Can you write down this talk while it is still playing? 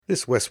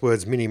This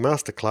Westwords mini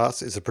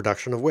masterclass is a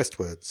production of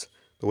Westwords,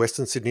 the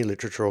Western Sydney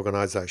Literature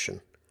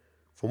Organisation.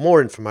 For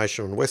more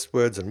information on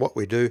Westwords and what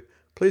we do,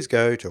 please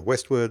go to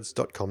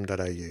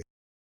westwords.com.au.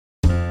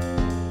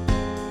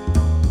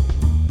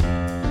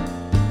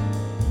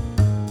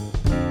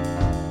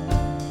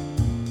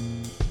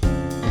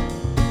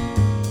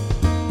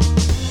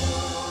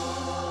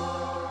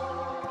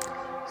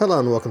 Hello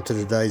and welcome to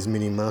today's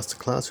mini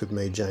masterclass with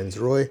me, James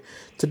Roy.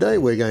 Today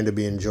we're going to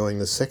be enjoying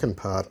the second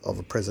part of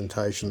a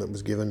presentation that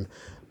was given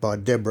by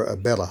Deborah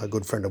Abella, a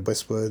good friend of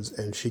Westwords,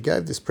 and she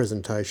gave this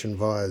presentation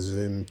via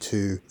Zoom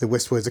to the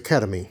Westwords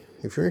Academy.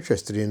 If you're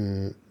interested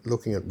in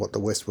looking at what the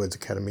Westwords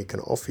Academy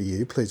can offer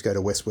you, please go to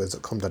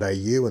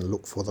westwords.com.au and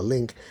look for the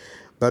link.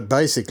 But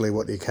basically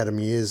what the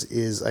Academy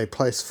is a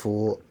place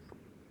for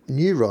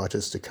new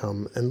writers to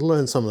come and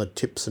learn some of the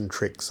tips and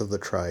tricks of the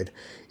trade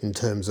in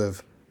terms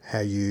of how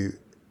you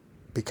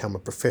become a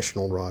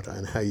professional writer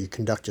and how you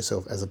conduct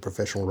yourself as a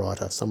professional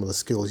writer, some of the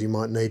skills you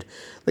might need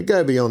that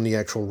go beyond the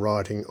actual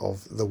writing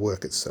of the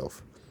work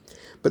itself.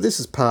 But this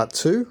is part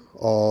two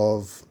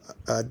of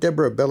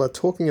Deborah Abella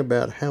talking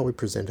about how we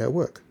present our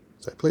work.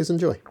 So please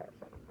enjoy.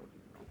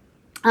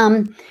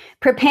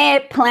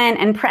 Prepare, plan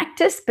and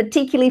practice,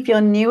 particularly if you're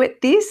new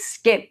at this.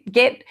 Get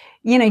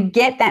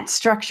that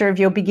structure of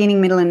your beginning,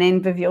 middle and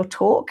end of your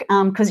talk,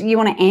 because you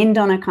want to end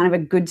on a kind of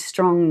a good,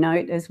 strong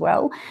note as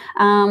well,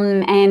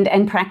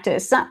 and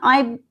practice. So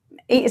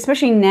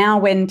especially now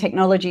when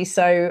technology is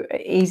so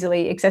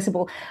easily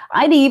accessible,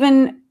 I'd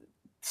even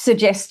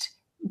suggest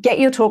get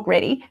your talk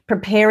ready,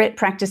 prepare it,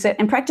 practice it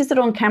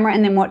on camera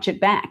and then watch it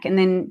back. And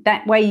then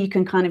that way you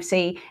can kind of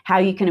see how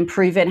you can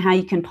improve it, how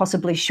you can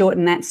possibly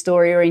shorten that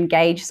story or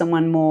engage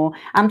someone more.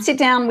 Sit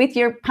down with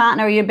your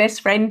partner or your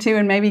best friend too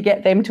and maybe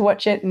get them to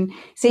watch it and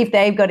see if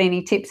they've got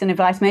any tips and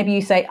advice. Maybe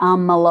you say a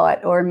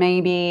lot, or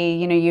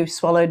maybe, you've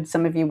swallowed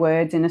some of your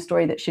words in a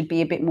story that should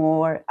be a bit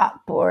more up,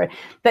 but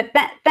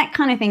that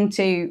kind of thing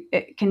too,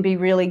 it can be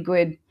really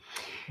good.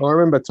 Well, I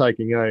remember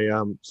taking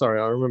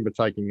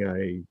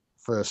a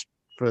first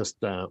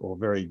or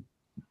very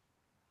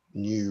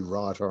new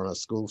writer on a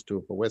schools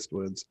tour for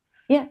Westwords.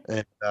 Yeah.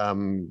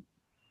 And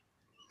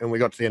we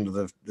got to the end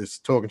of this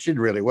talk and she did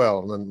really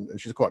well. And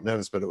she's quite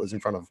nervous, but it was in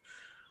front of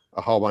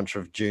a whole bunch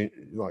of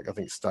I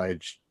think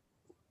stage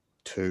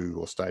 2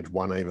 or stage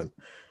 1 even.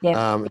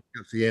 Yeah. At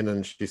the end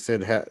and she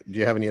said, do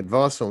you have any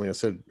advice for me? I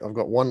said, I've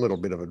got one little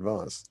bit of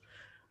advice,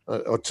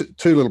 or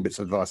two little bits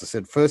of advice. I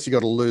said, first you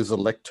got to lose a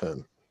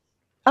lectern.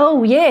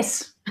 Oh,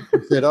 yes. She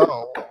said,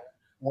 oh,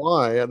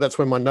 why? That's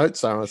where my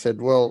notes are. I said,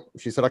 well,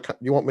 she said,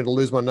 you want me to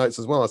lose my notes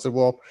as well? I said,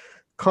 well,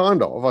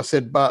 kind of. I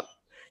said, but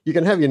you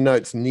can have your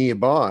notes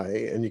nearby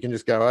and you can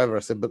just go over. I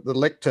said, but the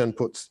lectern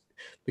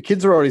the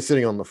kids are already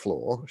sitting on the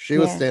floor. She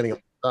was standing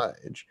on the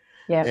stage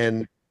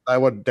and they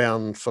were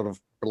down sort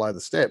of below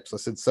the steps. I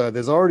said, so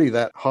there's already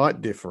that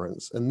height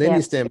difference. And then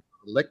you stand by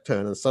the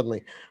lectern and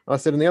suddenly, I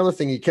said, and the other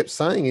thing you kept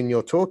saying in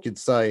your talk, you'd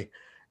say,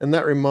 and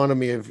that reminded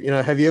me of,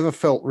 have you ever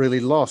felt really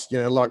lost?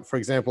 Like, for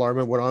example, I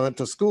remember when I went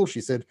to school,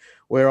 she said,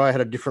 where I had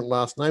a different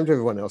last name to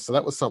everyone else. So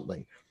that was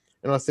something.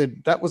 And I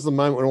said, that was the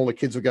moment when all the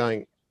kids were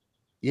going,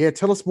 yeah,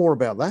 tell us more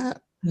about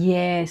that.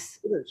 Yes.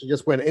 She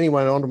just went,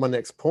 anyway, on to my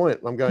next point.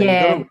 I'm going,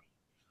 you've got to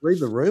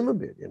read the room a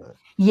bit,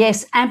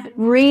 Yes, and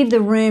read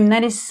the room.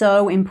 That is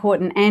so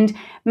important. And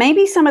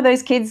maybe some of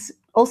those kids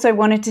also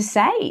wanted to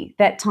say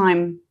that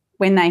time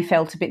when they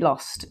felt a bit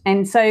lost.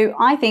 And so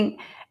I think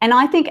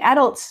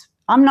adults,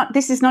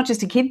 this is not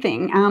just a kid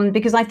thing,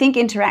 because I think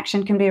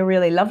interaction can be a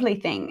really lovely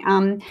thing.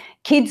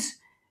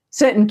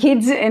 Certain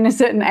kids in a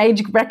certain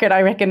age bracket,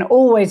 I reckon,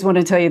 always want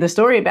to tell you the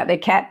story about their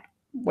cat,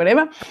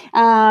 whatever.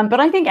 But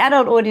I think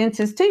adult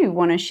audiences too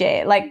want to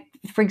share. Like,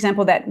 for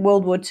example, that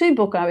World War II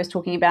book I was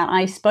talking about,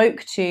 I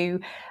spoke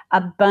to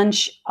a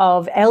bunch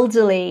of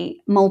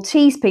elderly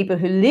Maltese people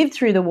who lived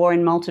through the war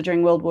in Malta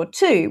during World War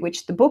II,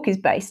 which the book is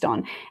based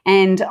on.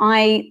 And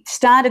I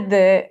started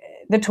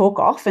the talk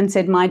off and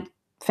said my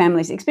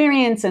family's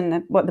experience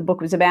and what the book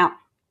was about,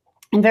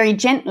 and very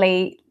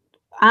gently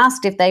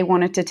asked if they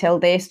wanted to tell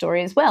their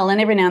story as well.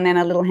 And every now and then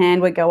a little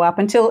hand would go up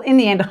until in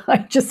the end I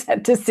just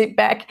had to sit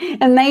back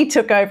and they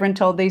took over and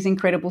told these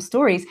incredible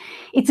stories.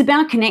 It's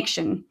about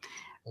connection.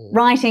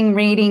 Writing,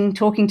 reading,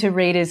 talking to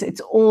readers,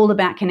 it's all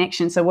about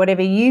connection. So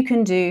whatever you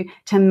can do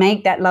to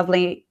make that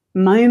lovely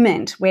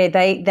moment where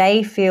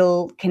they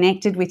feel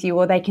connected with you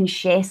or they can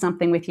share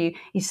something with you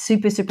is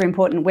super, super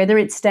important, whether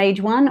it's stage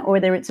 1 or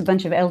whether it's a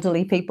bunch of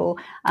elderly people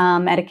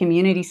at a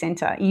community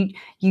centre. You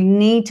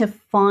need to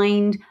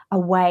find a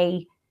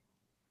way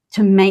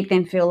to make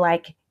them feel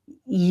like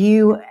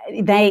you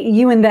and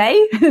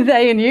they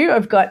and you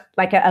have got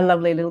like a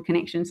lovely little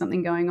connection,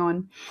 something going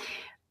on.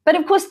 But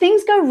of course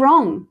things go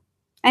wrong.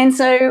 And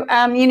so,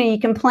 you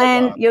can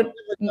plan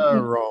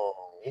wrong.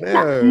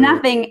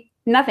 No.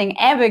 Nothing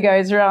ever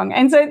goes wrong.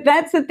 And so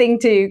that's the thing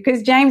too,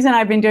 because James and I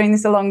have been doing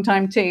this a long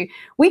time too.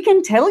 We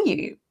can tell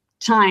you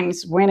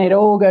times when it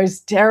all goes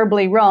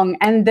terribly wrong.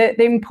 And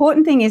the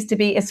important thing is to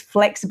be as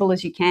flexible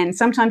as you can.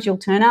 Sometimes you'll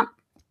turn up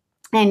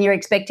and you're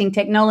expecting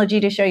technology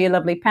to show you a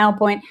lovely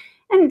PowerPoint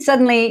and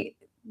suddenly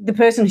the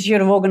person who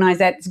should have organised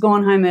that has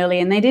gone home early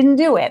and they didn't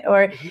do it,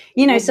 or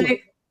so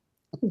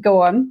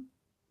go on.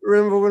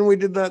 Remember when we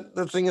did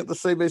the thing at the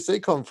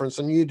CBC conference,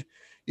 and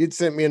you'd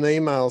sent me an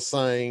email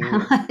saying,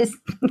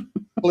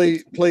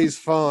 please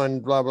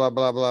find blah blah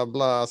blah blah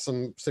blah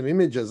some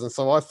images, and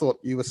so I thought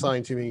you were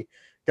saying to me,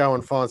 go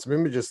and find some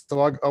images. So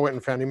I went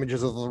and found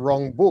images of the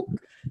wrong book,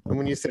 and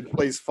when you said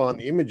please find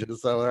the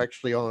images, they were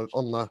actually on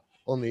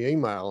the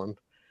email, and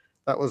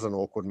that was an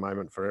awkward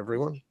moment for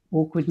everyone.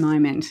 Awkward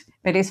moment,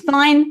 but it's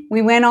fine.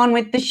 We went on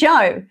with the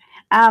show.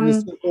 You're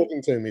still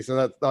talking to me,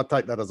 so I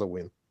take that as a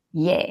win.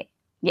 Yeah.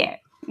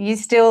 You're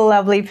still a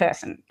lovely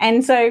person.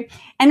 And so,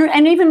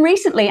 and even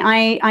recently,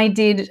 I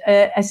did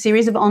a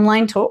series of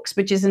online talks,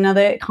 which is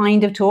another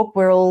kind of talk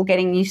we're all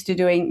getting used to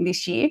doing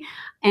this year.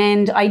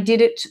 And I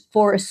did it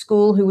for a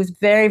school who was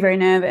very, very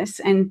nervous,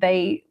 and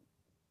they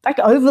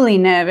overly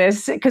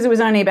nervous because it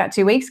was only about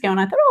 2 weeks ago. And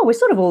I thought, we're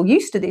sort of all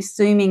used to this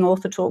Zooming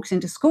author talks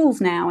into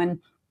schools now. And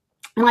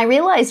I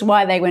realized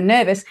why they were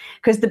nervous,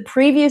 because the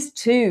previous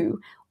 2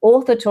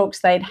 author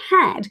talks they'd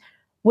had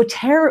were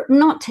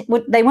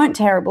they weren't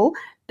terrible,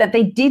 that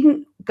they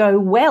didn't go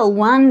well.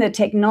 One, the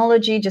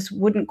technology just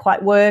wouldn't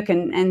quite work,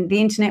 and the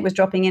internet was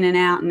dropping in and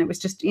out, and it was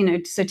just,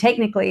 so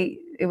technically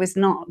it was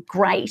not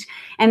great.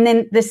 And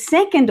then the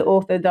second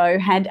author, though,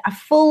 had a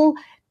full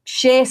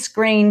share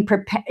screen,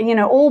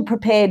 all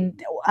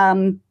prepared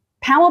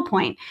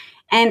PowerPoint.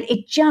 And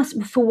it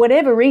just, for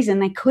whatever reason,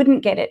 they couldn't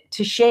get it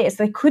to share.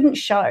 So they couldn't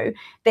show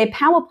their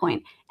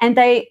PowerPoint. And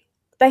they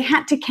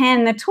had to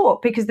can the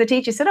talk because the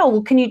teacher said,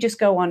 can you just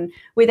go on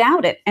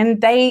without it?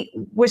 And they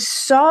were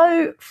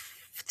so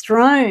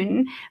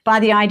thrown by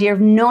the idea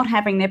of not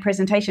having their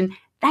presentation,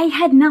 they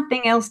had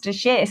nothing else to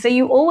share. So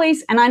you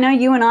always, and I know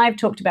you and I have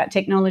talked about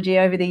technology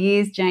over the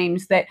years,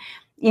 James, that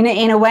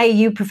in a way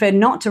you prefer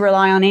not to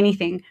rely on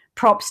anything,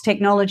 props,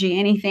 technology,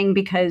 anything,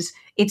 because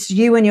it's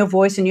you and your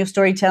voice and your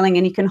storytelling,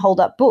 and you can hold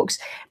up books.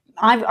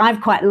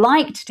 I've quite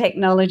liked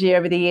technology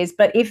over the years,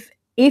 but if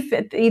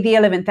at the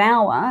 11th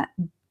hour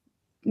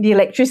the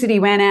electricity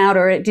went out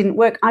or it didn't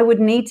work, I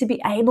would need to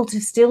be able to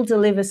still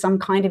deliver some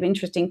kind of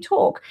interesting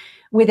talk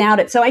without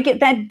it. So I get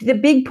that. The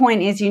big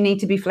point is you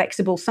need to be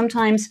flexible.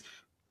 Sometimes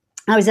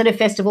I was at a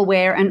festival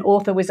where an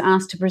author was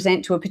asked to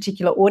present to a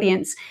particular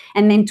audience,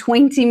 and then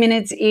 20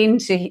 minutes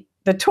into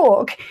the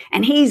talk,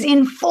 and he's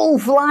in full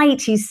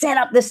flight. He's set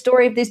up the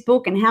story of this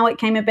book and how it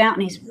came about,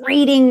 and he's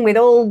reading with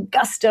all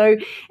gusto.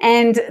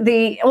 And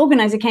the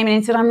organizer came in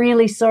and said, I'm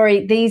really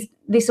sorry,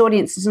 this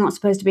audience is not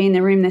supposed to be in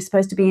the room. They're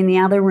supposed to be in the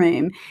other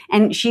room.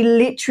 And she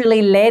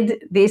literally led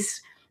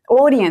this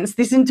audience,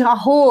 this entire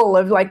hall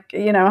of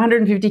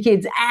 150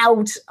 kids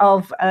out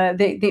of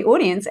the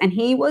audience. And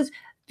he was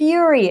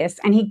furious,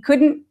 and he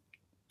couldn't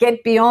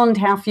get beyond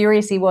how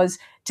furious he was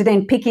to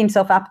then pick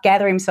himself up,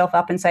 gather himself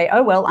up and say,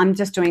 I'm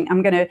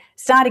going to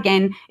start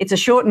again. It's a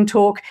shortened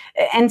talk.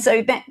 And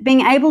so that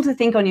being able to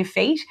think on your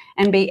feet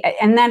and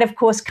that of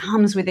course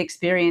comes with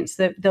experience.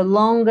 The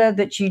longer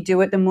that you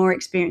do it, the more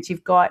experience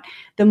you've got,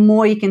 the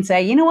more you can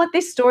say,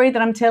 this story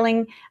that I'm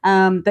telling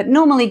that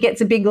normally gets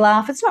a big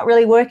laugh, it's not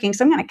really working.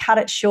 So I'm going to cut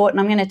it short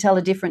and I'm going to tell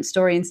a different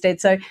story instead.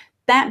 So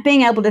that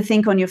being able to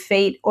think on your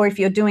feet, or if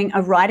you're doing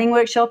a writing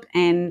workshop,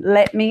 and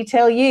let me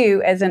tell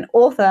you, as an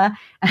author,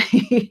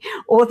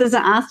 authors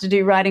are asked to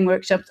do writing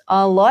workshops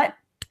a lot.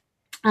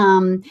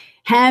 And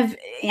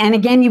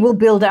again, you will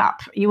build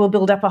up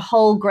a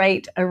whole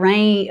great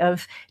array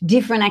of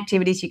different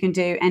activities you can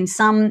do, and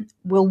some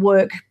will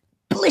work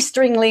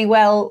blisteringly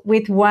well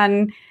with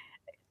one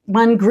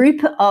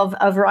group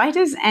of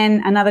writers,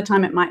 and another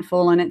time it might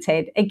fall on its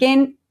head.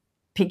 Again,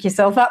 pick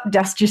yourself up,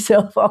 dust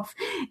yourself off,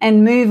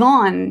 and move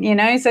on,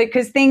 so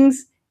because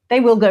things, they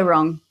will go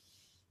wrong,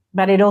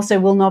 but it also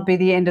will not be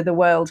the end of the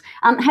world.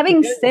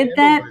 Having said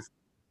that,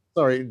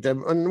 sorry,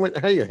 Deb, and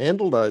how you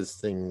handle those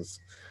things,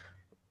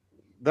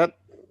 that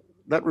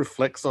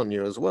reflects on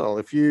you as well.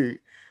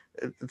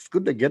 It's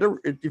good to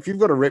if you've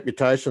got a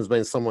reputation as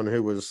being someone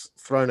who was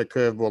thrown a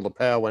curveball, the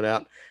power went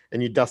out,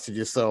 and you dusted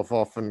yourself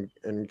off and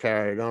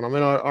carried on. I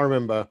mean, I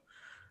remember.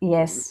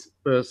 Yes.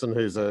 Person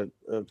who's a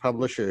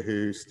publisher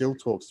who still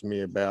talks to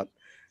me about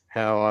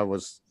how I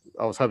was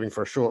hoping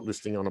for a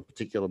shortlisting on a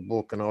particular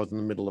book, and I was in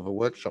the middle of a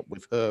workshop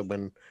with her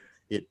when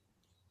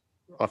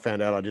I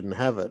found out I didn't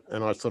have it,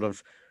 and I sort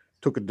of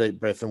took a deep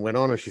breath and went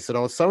on, and she said I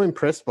was so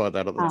impressed by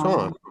that at the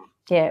time.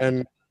 Yeah.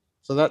 And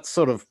so that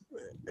sort of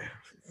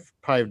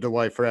paved the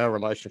way for our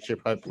relationship,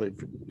 hopefully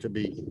to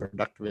be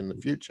productive in the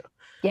future.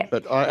 Yeah.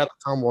 But I at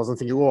the time wasn't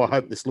thinking, I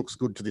hope this looks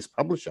good to this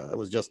publisher. It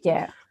was just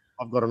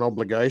I've got an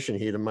obligation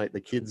here to make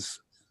the kids,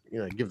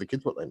 give the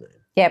kids what they need.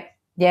 Yep.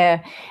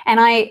 Yeah.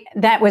 And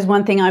that was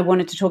one thing I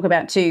wanted to talk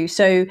about too.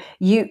 So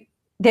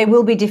there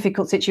will be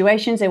difficult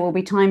situations. There will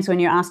be times when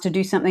you're asked to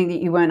do something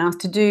that you weren't asked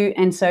to do.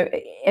 And so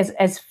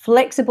as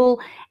flexible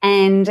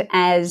and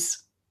as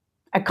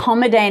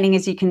accommodating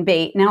as you can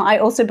be. Now, I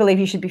also believe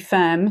you should be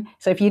firm.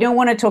 So if you don't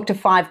want to talk to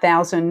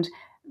 5,000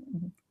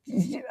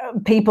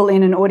 people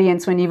in an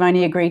audience when you've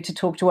only agreed to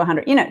talk to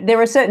 100,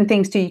 there are certain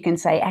things too you can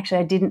say, actually,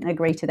 I didn't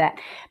agree to that.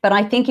 But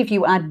I think if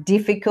you are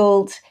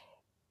difficult,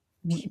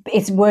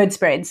 it's word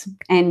spreads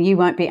and you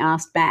won't be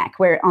asked back.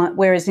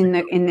 Whereas in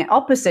the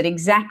opposite,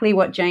 exactly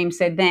what James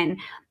said then,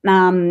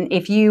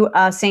 if you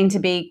are seen to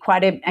be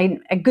quite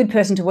a good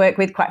person to work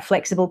with, quite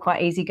flexible,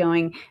 quite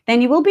easygoing,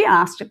 then you will be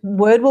asked.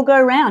 Word will go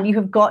around. You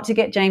have got to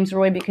get James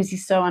Roy because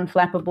he's so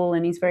unflappable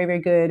and he's very, very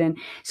good. And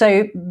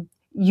so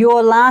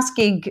your last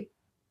gig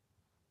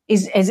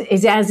is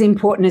as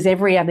important as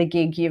every other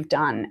gig you've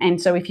done.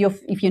 And so if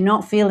you're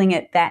not feeling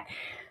it that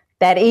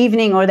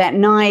evening or that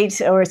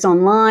night, or it's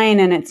online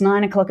and it's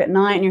 9 o'clock at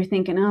night and you're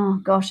thinking, oh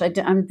gosh, I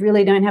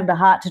really don't have the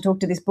heart to talk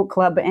to this book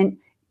club, and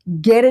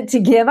get it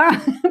together,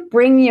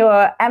 bring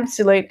your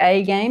absolute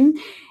A game.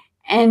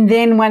 And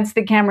then once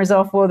the camera's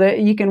off or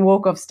you can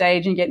walk off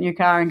stage and get in your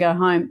car and go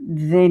home,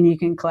 then you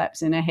can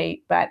collapse in a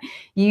heap. But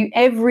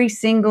every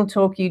single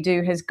talk you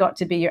do has got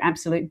to be your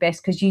absolute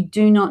best, because you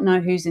do not know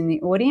who's in the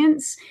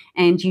audience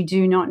and you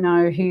do not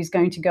know who's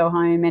going to go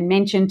home and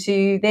mention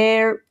to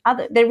their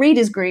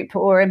readers group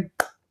or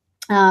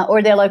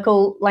their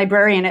local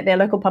librarian at their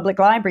local public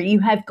library. You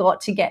have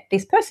got to get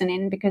this person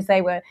in because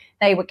they were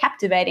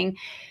captivating.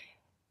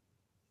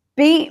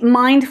 Be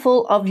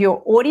mindful of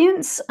your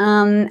audience.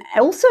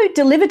 Also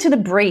deliver to the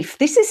brief.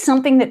 This is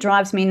something that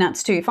drives me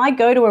nuts too. If I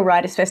go to a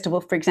writers'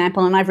 festival, for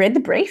example, and I've read the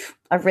brief,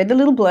 I've read the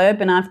little blurb,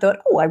 and I've thought,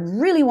 oh, I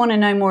really want to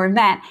know more of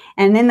that,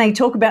 and then they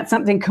talk about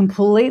something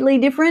completely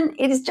different,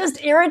 it is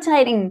just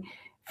irritating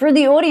for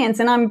the audience,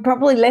 and I'm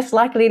probably less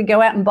likely to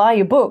go out and buy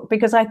your book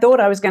because I thought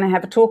I was going to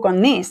have a talk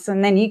on this,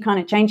 and then you kind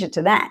of change it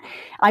to that.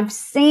 I've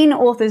seen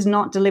authors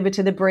not deliver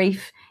to the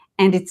brief,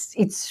 and it's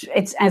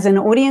as an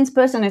audience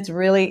person, it's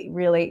really,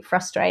 really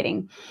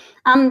frustrating.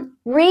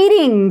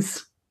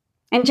 Readings.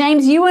 And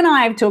James, you and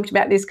I have talked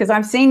about this because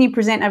I've seen you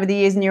present over the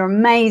years and you're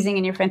amazing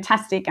and you're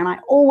fantastic. And I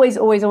always,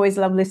 always, always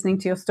love listening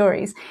to your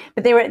stories.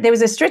 But there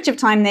was a stretch of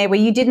time there where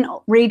you didn't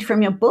read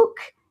from your book.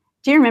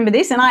 Do you remember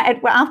this? And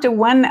after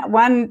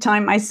one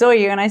time I saw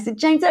you and I said,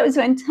 James, that was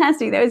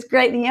fantastic. That was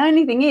great. The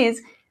only thing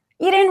is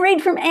you didn't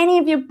read from any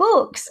of your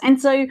books.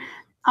 And so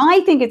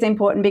I think it's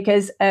important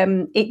because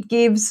it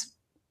gives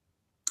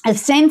a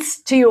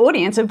sense to your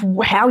audience of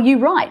how you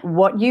write,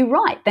 what you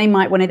write. They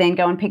might want to then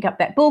go and pick up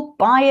that book,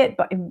 buy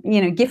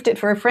it, gift it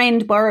for a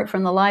friend, borrow it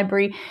from the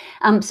library.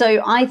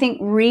 So I think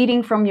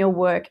reading from your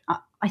work,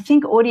 I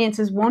think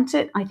audiences want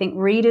it. I think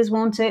readers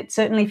want it.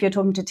 Certainly if you're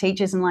talking to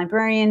teachers and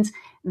librarians,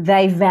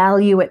 they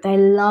value it. They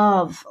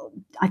love,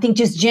 I think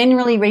just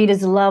generally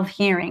readers love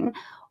hearing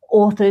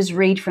authors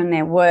read from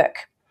their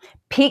work.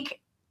 Pick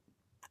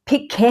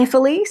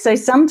carefully. So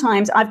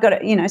sometimes I've got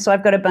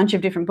a bunch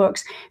of different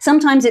books.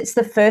 Sometimes it's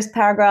the first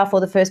paragraph or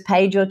the first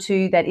page or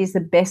two that is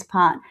the best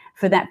part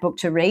for that book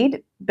to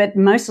read, but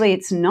mostly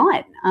it's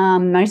not.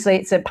 Mostly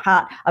it's a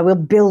part, I will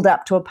build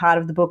up to a part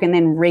of the book and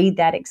then read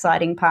that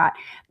exciting part.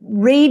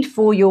 Read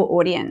for your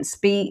audience.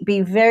 Be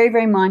very,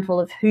 very mindful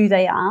of who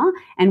they are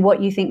and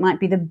what you think might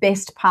be the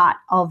best part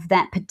of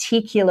that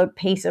particular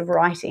piece of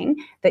writing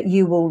that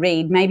you will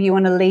read. Maybe you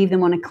want to leave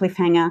them on a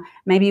cliffhanger.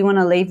 Maybe you want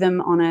to leave them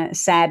on a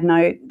sad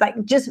note. Like,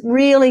 just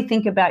really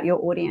think about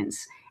your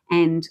audience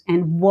and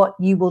what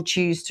you will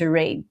choose to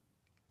read.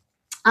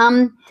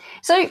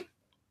 So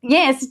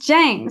yes,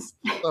 James.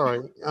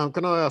 Sorry,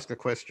 can I ask a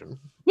question?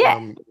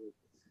 Yeah.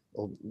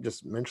 Or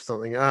just mention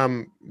something.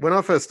 When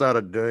I first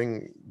started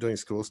doing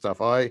school stuff,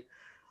 I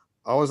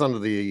was under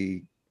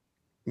the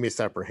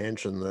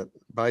misapprehension that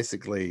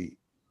basically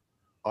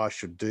I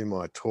should do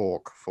my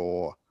talk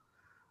for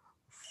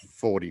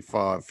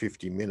 45,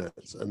 50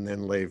 minutes and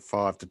then leave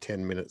 5 to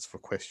 10 minutes for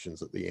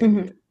questions at the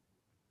end.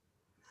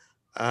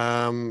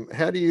 Mm-hmm.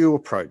 How do you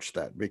approach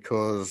that?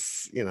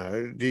 Because,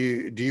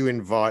 do you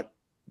invite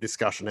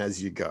discussion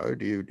as you go?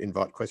 Do you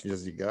invite questions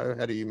as you go?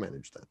 How do you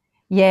manage that?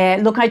 Yeah,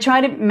 look, I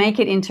try to make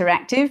it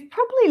interactive,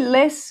 probably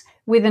less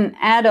with an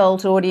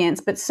adult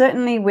audience, but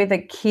certainly with a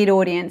kid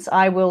audience.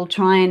 I will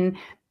try and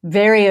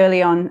very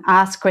early on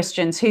ask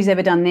questions. Who's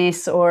ever done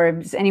this? Or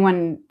has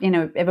anyone,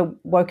 ever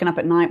woken up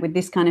at night with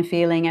this kind of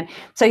feeling? And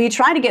so you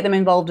try to get them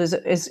involved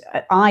as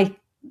I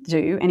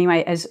do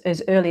anyway,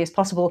 as early as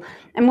possible.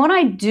 And what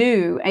I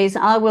do is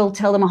I will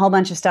tell them a whole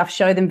bunch of stuff,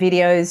 show them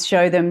videos,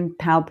 show them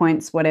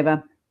PowerPoints,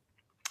 whatever.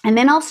 And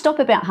then I'll stop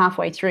about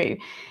halfway through,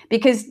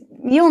 because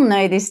you'll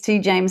know this too,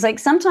 James. Like,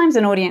 sometimes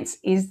an audience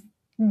is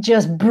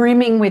just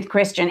brimming with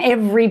question.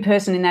 Every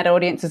person in that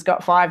audience has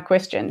got 5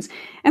 questions.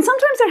 And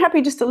sometimes they're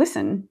happy just to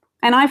listen.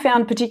 And I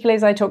found, particularly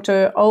as I talk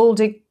to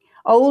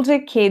older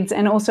kids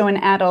and also an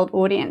adult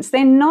audience,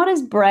 they're not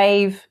as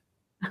brave,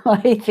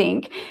 I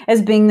think,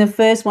 as being the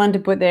first one to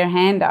put their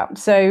hand up.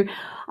 So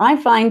I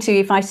find too,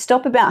 if I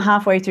stop about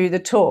halfway through the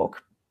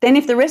talk, then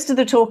if the rest of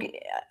the talk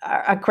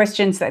are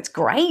questions, that's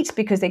great,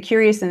 because they're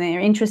curious and they're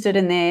interested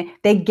and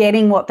they're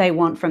getting what they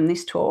want from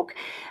this talk.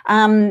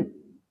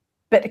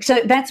 But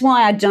so that's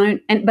why I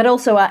don't, but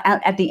also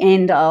at the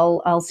end,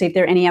 I'll see if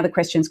there are any other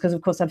questions, because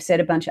of course I've said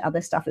a bunch of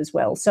other stuff as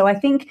well. So I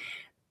think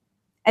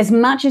as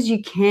much as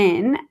you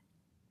can,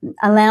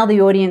 allow the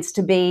audience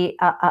to be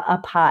a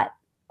part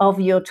of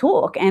your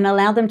talk and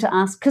allow them to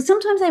ask, because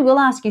sometimes they will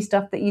ask you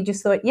stuff that you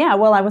just thought, yeah,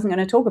 well, I wasn't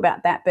going to talk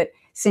about that, but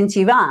since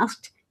you've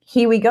asked,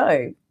 here we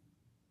go.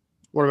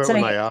 What about So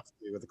when they ask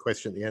you with a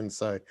question at the end?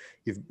 So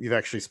you've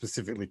actually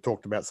specifically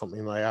talked about something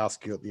and they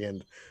ask you at the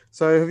end.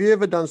 So have you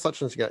ever done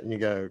such and such? And you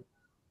go,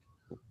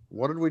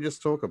 what did we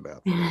just talk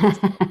about?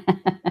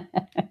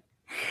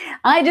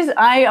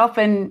 I'll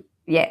often,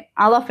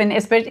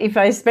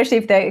 especially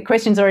if the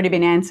question's already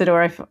been answered,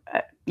 or if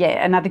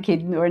another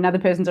kid or another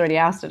person's already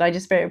asked it, I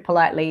just very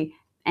politely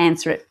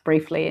answer it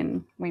briefly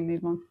and we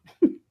move on.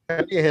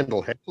 How do you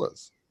handle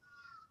hecklers?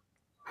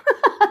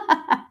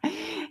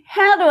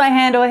 How do I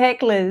handle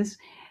hecklers?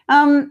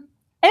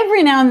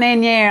 Every now and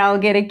then, I'll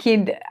get a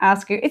kid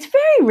ask you. It's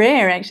very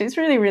rare, actually. It's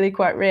really, really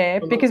quite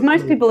rare because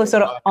most people are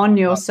sort of on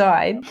your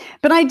side.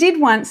 But I did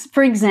once,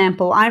 for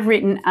example, I've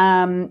written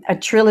a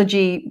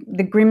trilogy,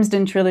 the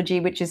Grimsden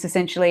trilogy, which is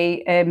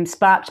essentially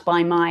sparked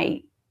by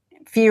my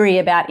theory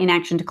about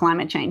inaction to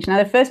climate change.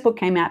 Now, the first book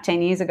came out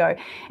 10 years ago,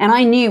 and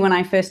I knew when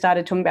I first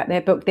started talking about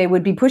that book, there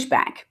would be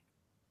pushback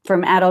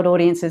from adult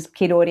audiences,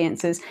 kid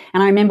audiences.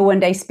 And I remember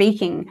one day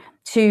speaking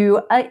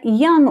to a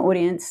young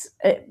audience,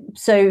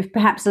 so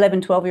perhaps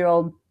 11,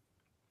 12-year-old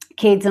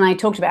kids, and I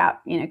talked about,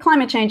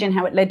 climate change and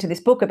how it led to this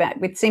book about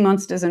with sea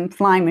monsters and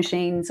flying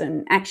machines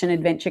and action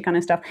adventure kind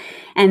of stuff.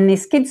 And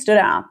this kid stood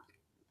up,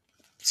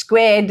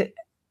 squared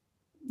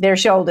their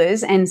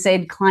shoulders and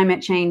said,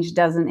 climate change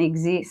doesn't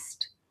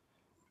exist.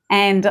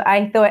 And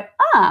I thought,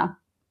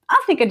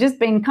 I think I'd just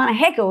been kind of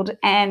heckled,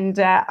 and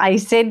I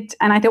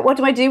thought, what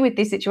do I do with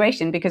this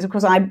situation? Because of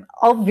course, I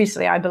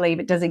believe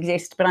it does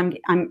exist, but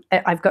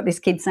I've got this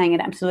kid saying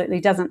it absolutely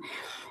doesn't.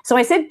 So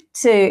I said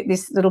to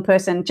this little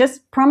person,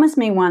 just promise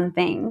me one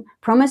thing.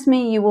 Promise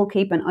me you will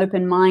keep an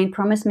open mind.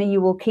 Promise me you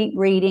will keep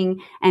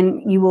reading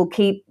and you will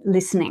keep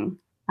listening.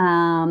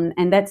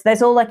 And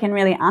that's all I can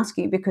really ask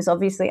you, because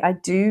obviously I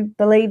do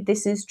believe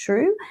this is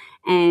true,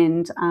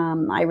 and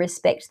I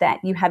respect that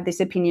you have this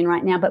opinion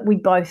right now, but we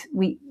both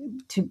need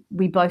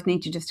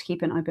to just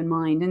keep an open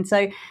mind. And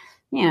so,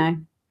 I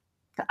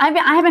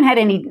haven't had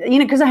any,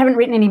 because I haven't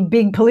written any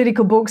big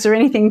political books or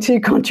anything too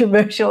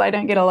controversial. I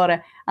don't get a lot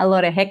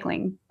of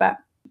heckling, but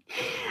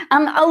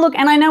look,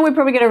 and I know we're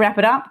probably going to wrap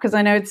it up because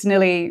I know it's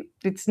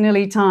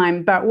nearly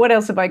time. But what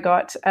else have I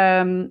got?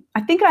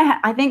 I think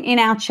in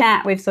our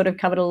chat we've sort of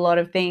covered a lot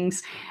of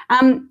things.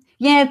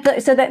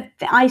 So that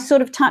I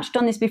sort of touched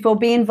on this before.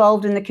 Be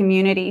involved in the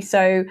community.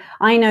 So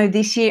I know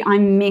this year I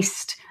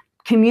missed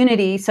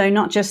community. So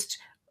not just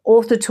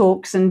author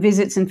talks and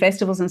visits and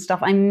festivals and stuff.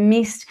 I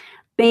missed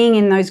being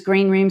in those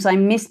green rooms. I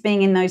missed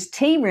being in those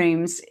tea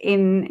rooms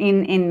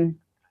in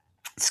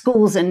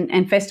schools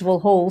and festival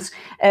halls,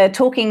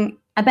 talking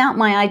about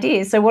my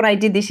ideas. So what I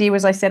did this year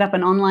was I set up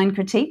an online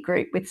critique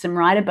group with some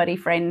writer buddy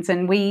friends,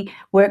 and we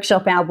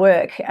workshop our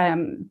work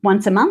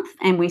once a month,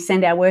 and we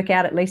send our work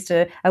out at least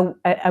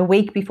a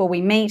week before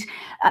we meet.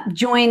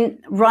 Join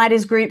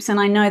writers groups, and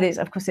I know there's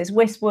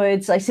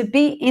Westwords. I said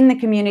be in the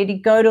community,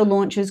 go to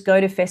launches, go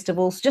to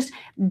festivals, just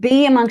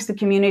be amongst the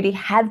community,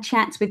 have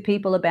chats with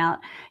people about,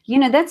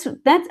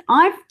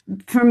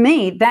 for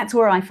me, that's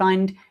where I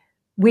find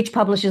which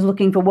publisher's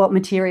looking for what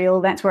material.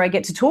 That's where I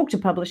get to talk to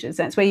publishers.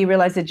 That's where you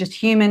realize they're just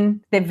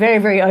human. They're very,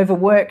 very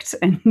overworked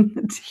and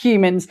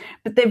humans,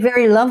 but they're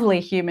very lovely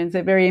humans.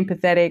 They're very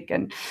empathetic.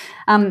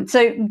 And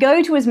so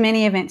go to as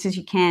many events as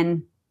you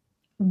can.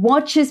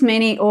 Watch as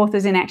many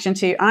authors in action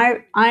too.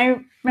 I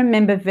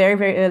remember very,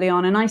 very early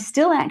on, and I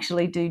still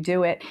actually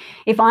do it.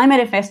 If I'm at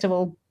a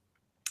festival,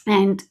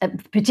 and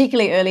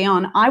particularly early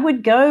on, I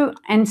would go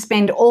and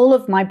spend all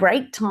of my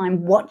break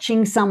time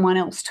watching someone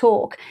else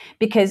talk,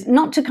 because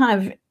not to kind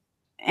of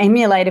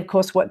emulate, of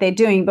course, what they're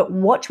doing, but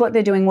watch what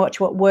they're doing, watch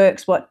what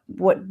works, what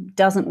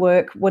doesn't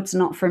work, what's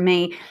not for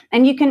me.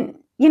 And you can,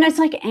 it's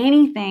like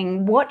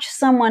anything, watch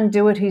someone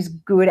do it who's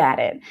good at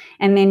it,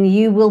 and then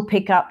you will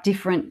pick up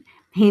different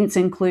hints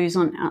and clues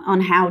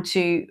on how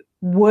to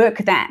work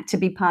that to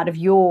be part of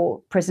your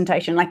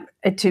presentation, like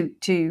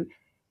to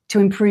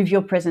improve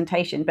your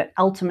presentation, but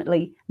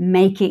ultimately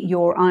make it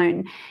your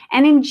own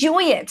and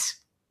enjoy it.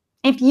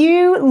 If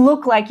you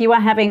look like you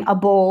are having a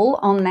ball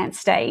on that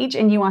stage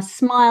and you are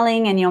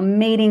smiling and you're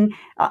meeting,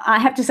 I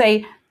have to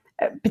say,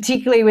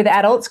 particularly with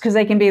adults, because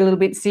they can be a little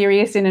bit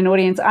serious in an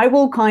audience, I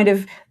will kind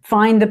of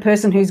find the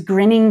person who's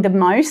grinning the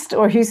most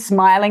or who's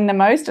smiling the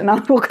most, and I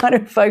will kind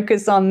of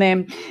focus on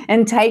them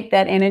and take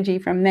that energy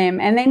from them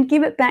and then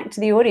give it back to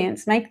the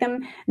audience. Make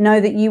them know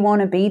that you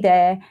want to be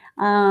there,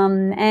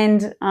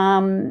 and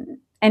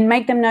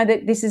make them know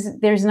that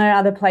there's no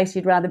other place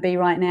you'd rather be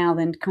right now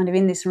than kind of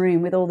in this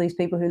room with all these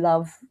people who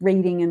love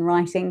reading and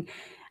writing.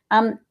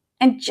 And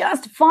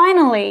just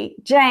finally,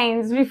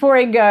 James, before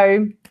I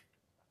go,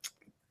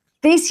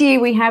 this year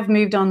we have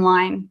moved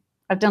online.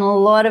 I've done a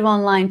lot of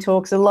online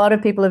talks. A lot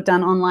of people have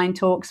done online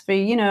talks for,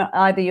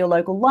 either your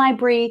local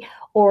library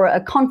or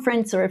a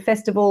conference or a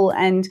festival,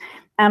 and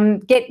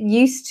get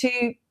used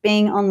to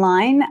being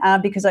online,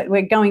 because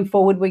we're going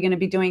forward. We're going to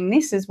be doing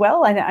this as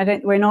well.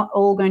 We're not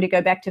all going to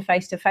go back to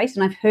face,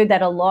 and I've heard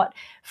that a lot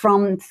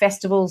from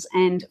festivals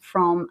and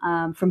from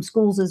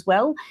schools as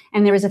well.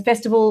 And there is a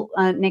festival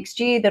next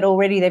year that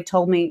already they've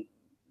told me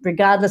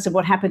regardless of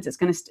what happens, it's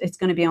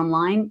going to be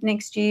online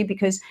next year,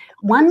 because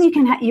one,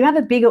 you have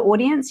a bigger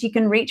audience. You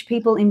can reach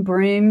people in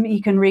Broome,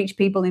 you can reach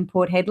people in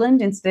Port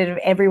Hedland, instead of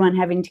everyone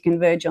having to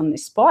converge on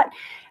this spot.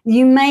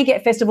 You may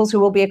get festivals who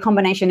will be a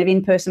combination of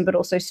in-person but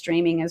also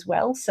streaming as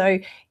well. So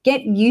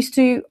get used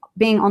to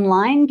being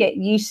online, get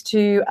used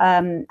to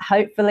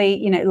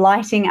hopefully,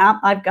 lighting up.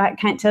 I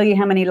can't tell you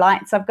how many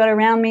lights I've got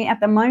around me at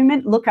the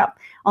moment. Look up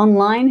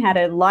online how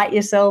to light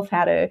yourself,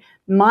 how to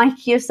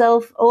mic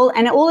yourself.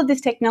 All of this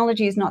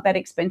technology is not that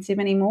expensive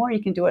anymore.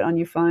 You can do it on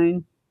your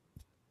phone.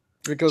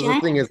 Because the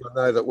thing is, I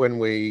know that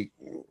when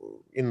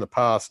in the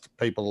past,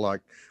 people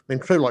like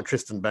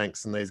Tristan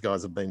Banks and these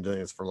guys have been doing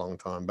this for a long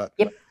time, but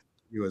yep.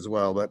 You as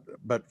well.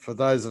 But for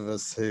those of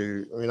us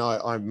who,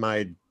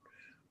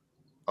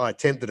 I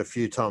attempted a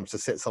few times to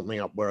set something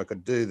up where I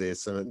could do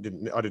this,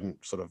 and I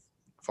didn't sort of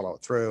follow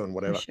it through and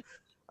whatever.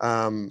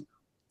 Sure.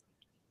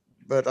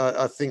 But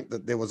I think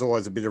that there was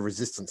always a bit of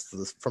resistance to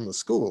this from the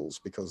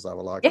schools, because they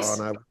were like, yes.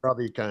 Oh no,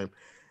 brother, you came.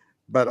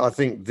 But I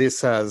think this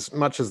has,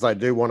 much as they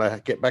do want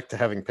to get back to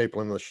having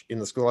people in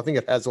the school, I think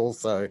it has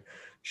also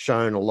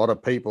shown a lot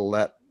of people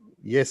that,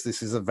 yes,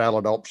 this is a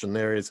valid option.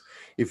 There is,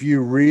 if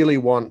you really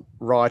want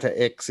writer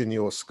X in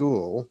your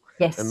school,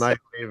 yes, and they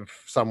live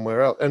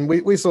somewhere else. And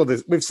we saw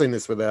this, we've seen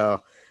this with our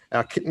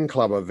Kitten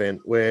Club event,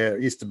 where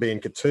it used to be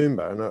in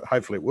Katoomba, and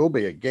hopefully it will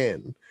be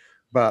again.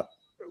 But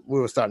we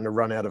were starting to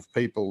run out of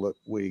people that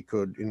we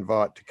could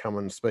invite to come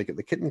and speak at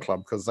the Kitten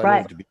Club, because they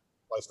need to be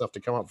close enough to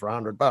come up for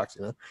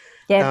 $100,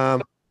 Yeah.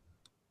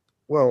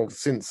 Well,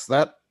 since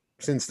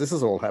this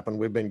has all happened,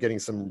 we've been getting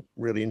some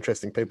really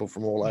interesting people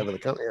from all over the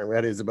country. We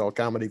had Isabel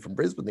Carmody from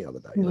Brisbane the other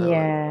day.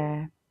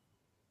 Yeah.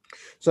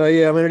 So,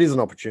 yeah, it is an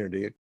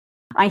opportunity.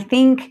 I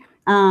think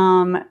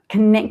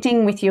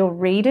connecting with your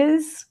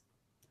readers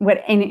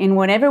in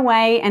whatever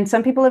way, and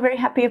some people are very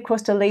happy, of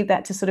course, to leave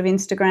that to sort of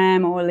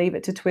Instagram or leave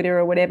it to Twitter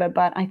or whatever,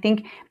 but I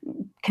think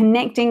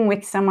connecting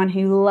with someone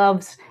who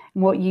loves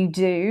what you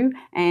do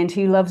and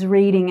who loves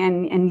reading,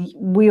 and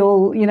we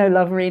all,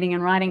 love reading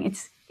and writing,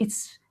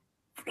 it's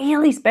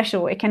really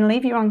special. It can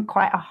leave you on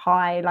quite a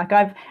high. Like,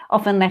 I've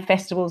often left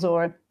festivals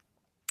or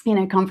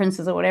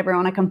conferences or whatever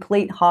on a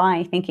complete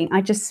high, thinking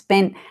I just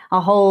spent a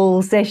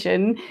whole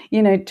session,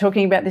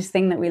 talking about this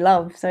thing that we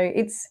love. So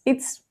it's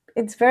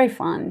very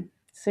fun.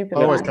 Super.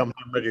 I always come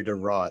home ready to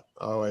write.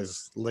 I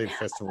always leave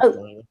festivals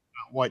going, I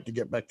can't wait to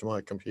get back to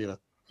my computer.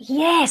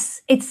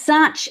 Yes,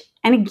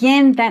 and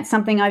again, that's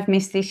something I've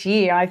missed this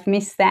year. I've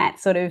missed that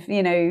sort of,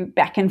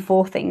 back and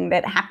forth thing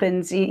that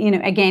happens,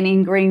 again,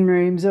 in green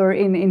rooms or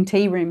in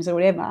tea rooms or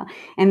whatever.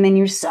 And then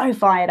you're so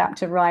fired up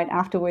to write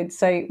afterwards.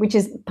 So, which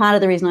is part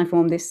of the reason I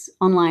formed this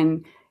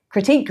online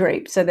critique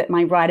group, so that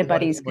my writer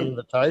buddies could.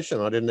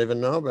 Invitation. I didn't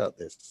even know about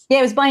this. Yeah,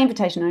 it was by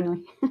invitation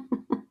only.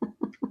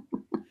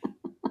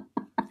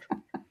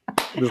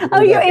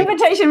 Oh, your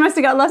invitation must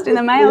have got lost in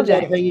the mail,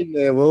 Jake. Hanging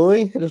there, will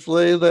we? Just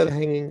leave that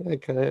hanging.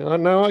 Okay. I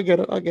know. I get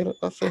it. I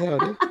see how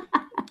it is.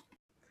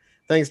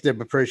 Thanks,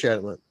 Deb. Appreciate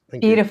it, mate.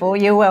 Thank you. Beautiful.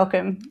 You're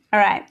welcome. All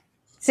right.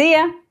 See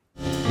ya.